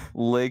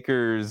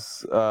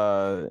Lakers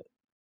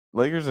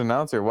Lakers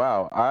announcer.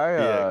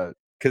 Wow,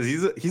 because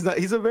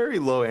he's a very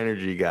low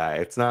energy guy.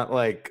 It's not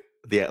like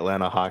the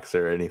Atlanta Hawks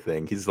or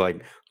anything. He's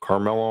like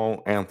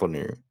Carmelo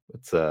Anthony.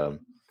 It's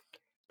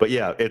but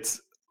yeah,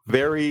 it's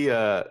very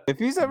if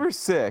he's ever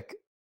sick,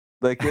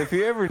 like if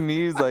he ever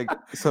needs like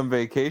some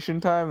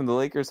vacation time and the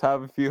Lakers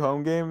have a few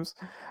home games,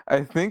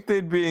 I think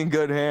they'd be in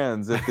good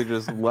hands if they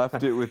just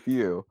left it with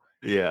you.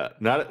 yeah.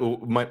 Not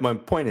my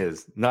point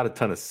is not a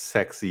ton of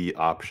sexy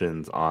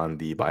options on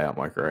the buyout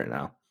market right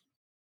now.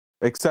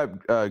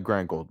 Except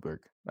Grant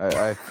Goldberg.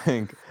 I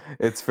think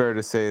it's fair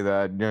to say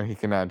that he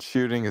can add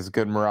shooting, is a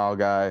good morale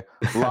guy,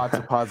 lots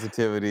of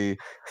positivity,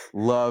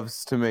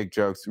 loves to make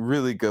jokes,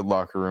 really good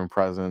locker room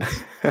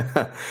presence.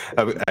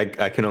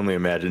 I can only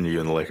imagine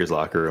you in the Lakers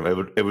locker room.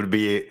 It would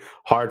be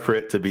hard for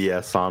it to be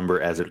as somber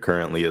as it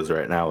currently is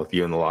right now with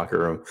you in the locker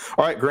room.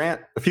 All right,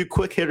 Grant, a few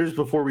quick hitters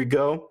before we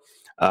go.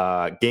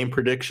 Game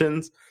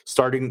predictions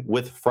starting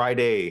with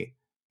Friday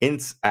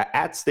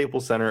at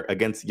Staples Center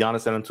against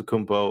Giannis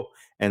Antetokounmpo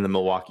and the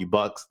Milwaukee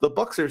Bucks. The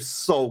Bucks are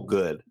so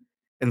good,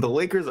 and the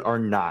Lakers are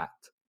not,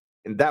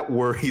 and that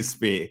worries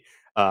me.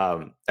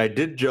 I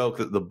did joke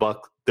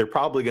that they're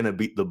probably going to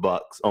beat the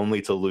Bucks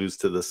only to lose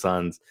to the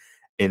Suns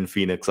in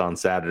Phoenix on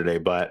Saturday.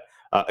 But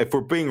if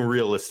we're being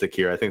realistic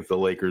here, I think the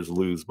Lakers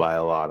lose by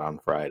a lot on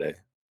Friday.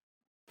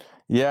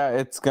 Yeah,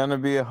 it's gonna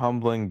be a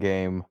humbling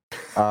game.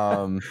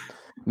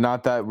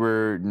 Not that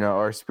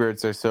our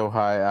spirits are so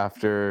high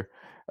after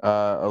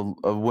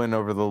a win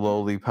over the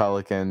lowly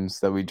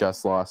Pelicans that we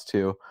just lost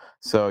to.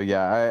 So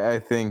yeah, I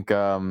think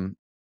our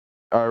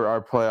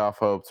playoff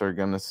hopes are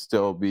gonna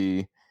still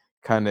be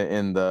kind of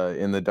in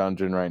the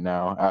dungeon right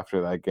now after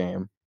that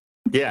game.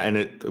 Yeah,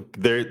 and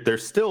they're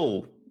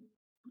still,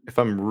 if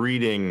I'm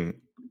reading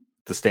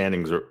the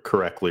standings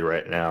correctly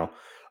right now,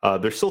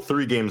 they're still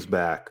 3 games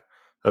back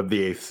of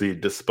the 8th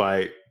seed,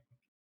 despite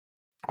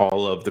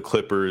all of the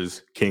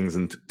Clippers, Kings,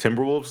 and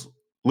Timberwolves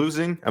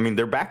losing. I mean,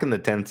 they're back in the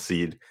 10th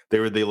seed. They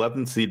were the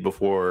 11th seed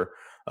before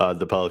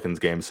the Pelicans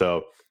game.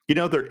 So,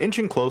 they're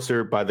inching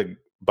closer by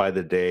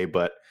the day,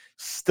 but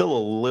still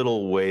a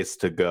little ways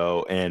to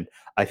go. And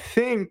I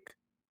think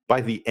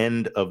by the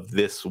end of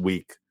this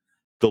week,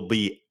 they'll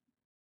be,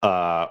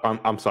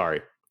 I'm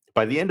sorry,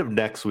 by the end of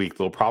next week,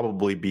 they'll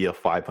probably be a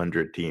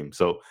 500 team.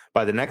 So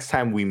by the next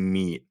time we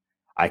meet,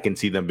 I can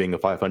see them being a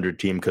 500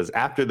 team because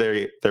after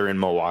they're in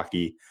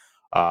Milwaukee,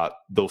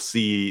 they'll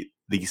see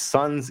the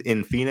Suns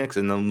in Phoenix,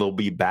 and then they'll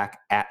be back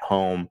at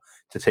home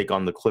to take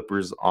on the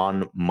Clippers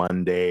on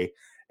Monday.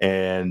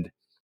 And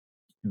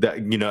that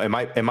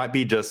it might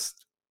be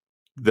just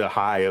the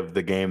high of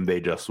the game they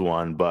just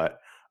won, but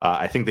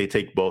I think they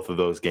take both of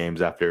those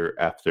games after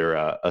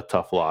a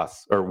tough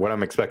loss, or what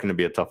I'm expecting to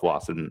be a tough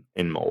loss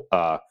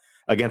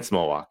against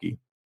Milwaukee.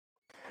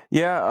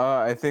 Yeah,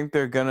 I think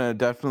they're gonna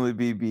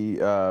definitely be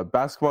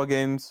basketball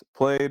games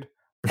played.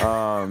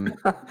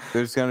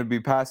 There's gonna be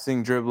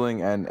passing,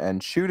 dribbling,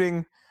 and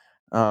shooting.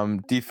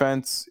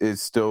 Defense is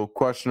still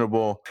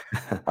questionable,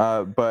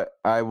 but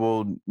I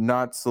will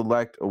not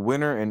select a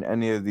winner in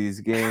any of these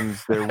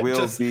games. There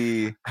will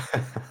be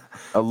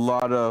a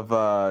lot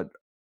of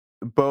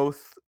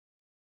both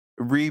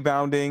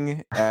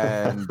rebounding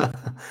and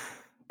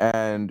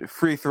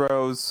free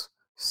throws.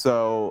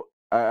 So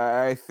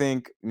I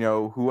think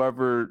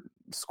whoever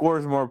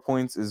scores more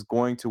points is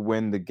going to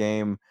win the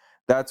game.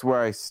 That's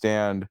where I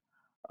stand.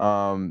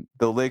 The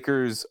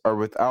Lakers are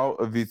without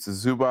Ivica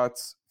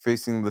Zubac,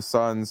 facing the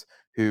Suns,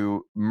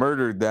 who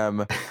murdered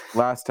them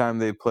last time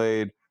they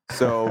played.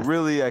 So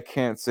really, I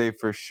can't say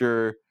for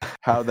sure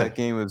how that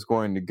game is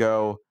going to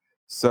go.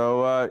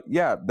 So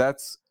yeah,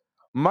 that's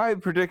my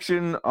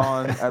prediction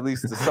on at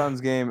least the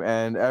Suns game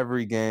and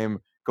every game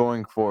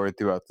going forward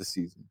throughout the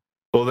season.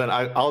 Well, then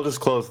I'll just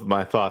close with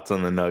my thoughts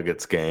on the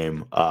Nuggets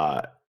game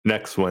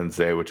next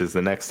Wednesday, which is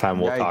the next time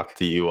we'll talk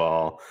to you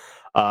all.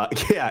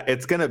 Yeah,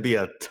 it's going to be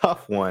a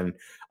tough one.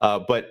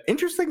 But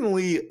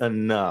interestingly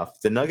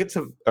enough,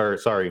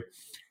 the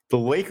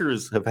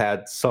Lakers have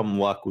had some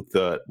luck with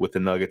the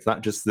Nuggets,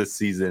 not just this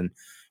season,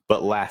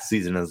 but last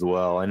season as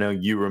well. I know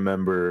you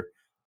remember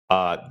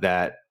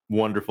that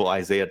wonderful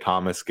Isaiah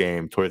Thomas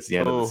game towards the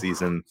end of the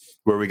season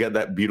where we got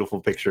that beautiful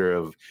picture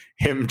of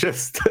him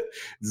just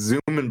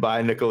zooming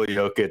by Nikola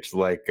Jokic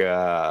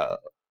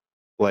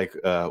like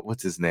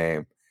what's his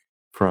name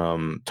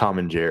from Tom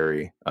and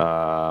Jerry.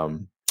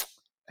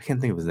 I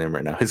can't think of his name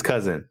right now. His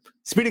cousin,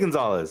 Speedy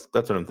Gonzalez.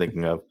 That's what I'm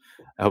thinking of.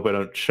 I hope I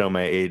don't show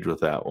my age with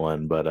that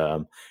one, but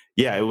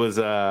yeah, it was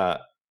a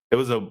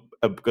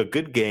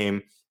good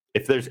game.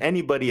 If there's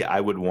anybody I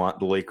would want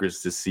the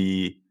Lakers to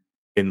see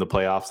in the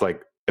playoffs,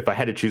 like if I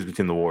had to choose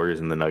between the Warriors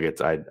and the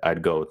Nuggets,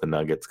 I'd go with the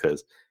Nuggets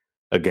because,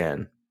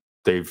 again,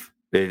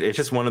 it's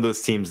just one of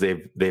those teams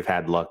they've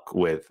had luck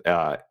with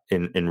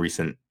in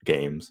recent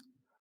games.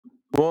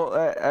 Well,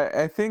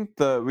 I think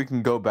we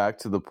can go back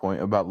to the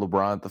point about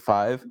LeBron at the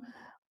 5.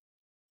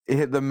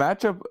 The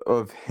matchup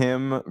of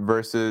him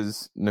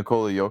versus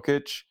Nikola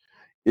Jokic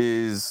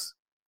is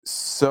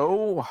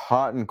so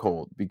hot and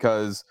cold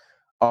because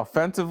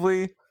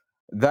offensively,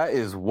 that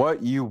is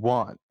what you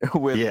want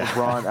with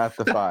LeBron at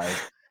the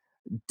 5.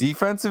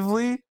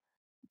 Defensively,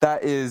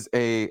 that is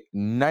a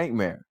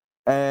nightmare.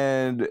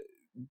 And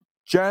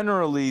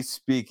generally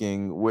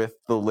speaking, with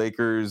the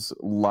Lakers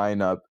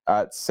lineup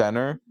at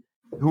center,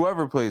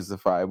 whoever plays the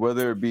 5,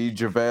 whether it be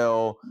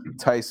JaVale,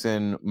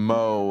 Tyson,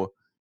 Mo,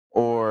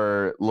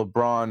 or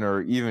LeBron,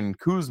 or even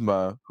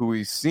Kuzma, who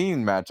we've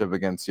seen match up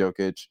against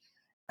Jokic,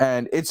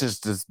 and it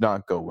just does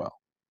not go well.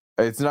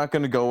 It's not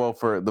going to go well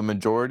for the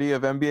majority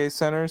of NBA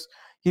centers.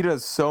 He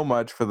does so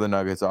much for the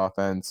Nuggets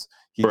offense.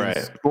 He can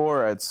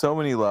score at so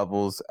many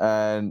levels,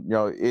 and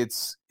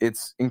it's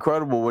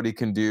incredible what he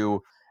can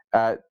do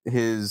at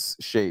his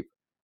shape.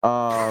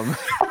 I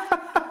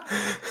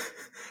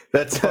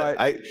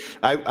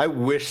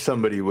wish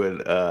somebody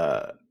would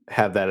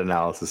have that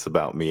analysis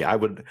about me. I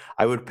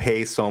would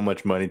pay so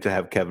much money to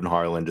have Kevin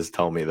Harlan just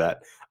tell me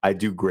that I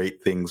do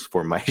great things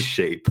for my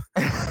shape.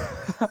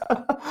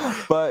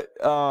 But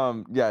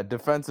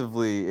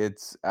defensively,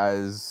 it's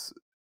as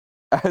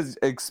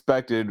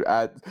expected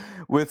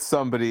with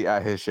somebody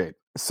at his shape.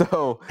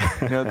 So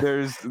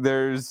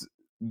there's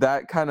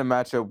that kind of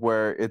matchup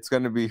where it's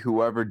going to be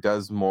whoever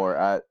does more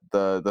at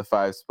the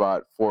 5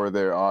 spot for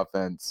their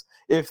offense.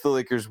 If the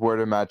Lakers were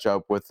to match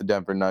up with the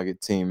Denver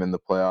Nugget team in the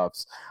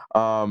playoffs,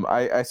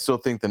 I still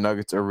think the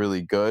Nuggets are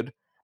really good,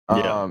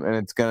 and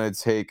it's going to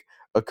take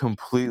a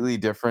completely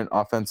different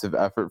offensive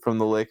effort from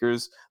the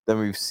Lakers than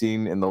we've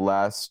seen in the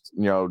last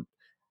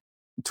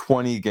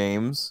 20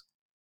 games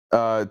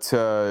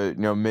to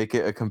make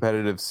it a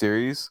competitive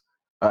series.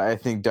 I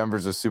think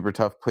Denver's a super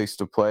tough place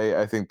to play.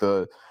 I think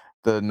the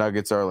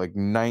Nuggets are like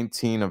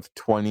 19 of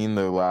 20 in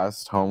their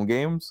last home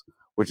games,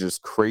 which is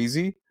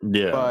crazy.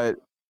 Yeah.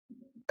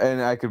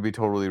 And I could be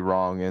totally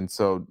wrong. And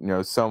so,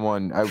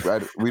 someone,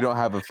 we don't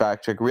have a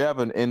fact check. We have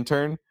an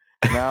intern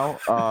now.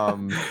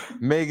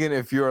 Megan,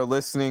 if you are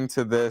listening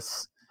to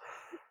this,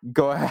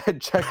 go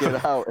ahead, check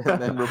it out,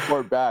 and then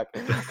report back.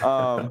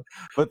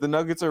 But the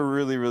Nuggets are a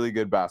really, really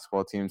good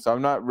basketball team. So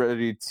I'm not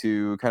ready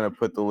to kind of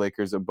put the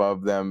Lakers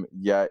above them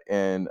yet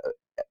in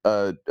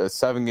a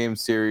 7-game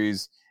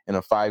series, in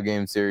a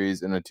 5-game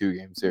series, in a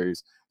 2-game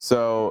series.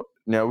 So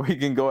we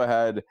can go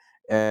ahead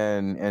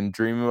and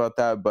dream about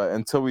that, but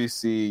until we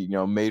see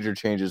major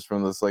changes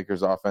from this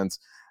Lakers offense,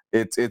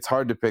 it's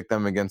hard to pick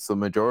them against the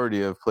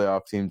majority of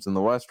playoff teams in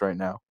the West right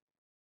now.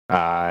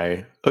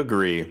 I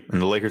agree, and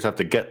the Lakers have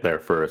to get there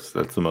first.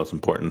 That's the most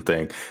important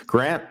thing.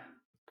 Grant,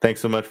 thanks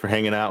so much for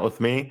hanging out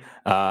with me,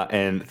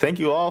 and thank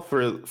you all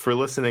for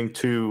listening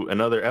to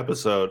another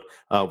episode.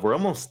 We're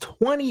almost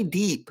 20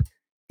 deep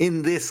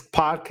in this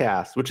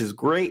podcast, which is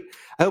great.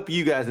 I hope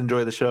you guys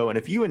enjoy the show, and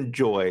if you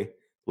enjoy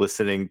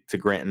listening to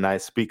Grant and I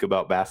speak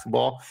about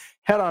basketball,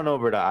 head on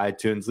over to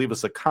iTunes, leave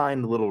us a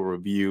kind little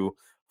review,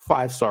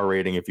 5-star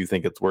rating if you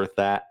think it's worth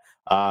that.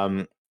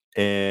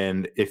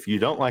 And if you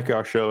don't like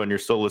our show and you're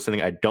still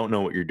listening, I don't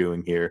know what you're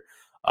doing here,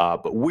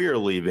 but we're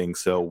leaving,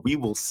 so we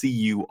will see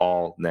you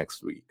all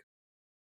next week.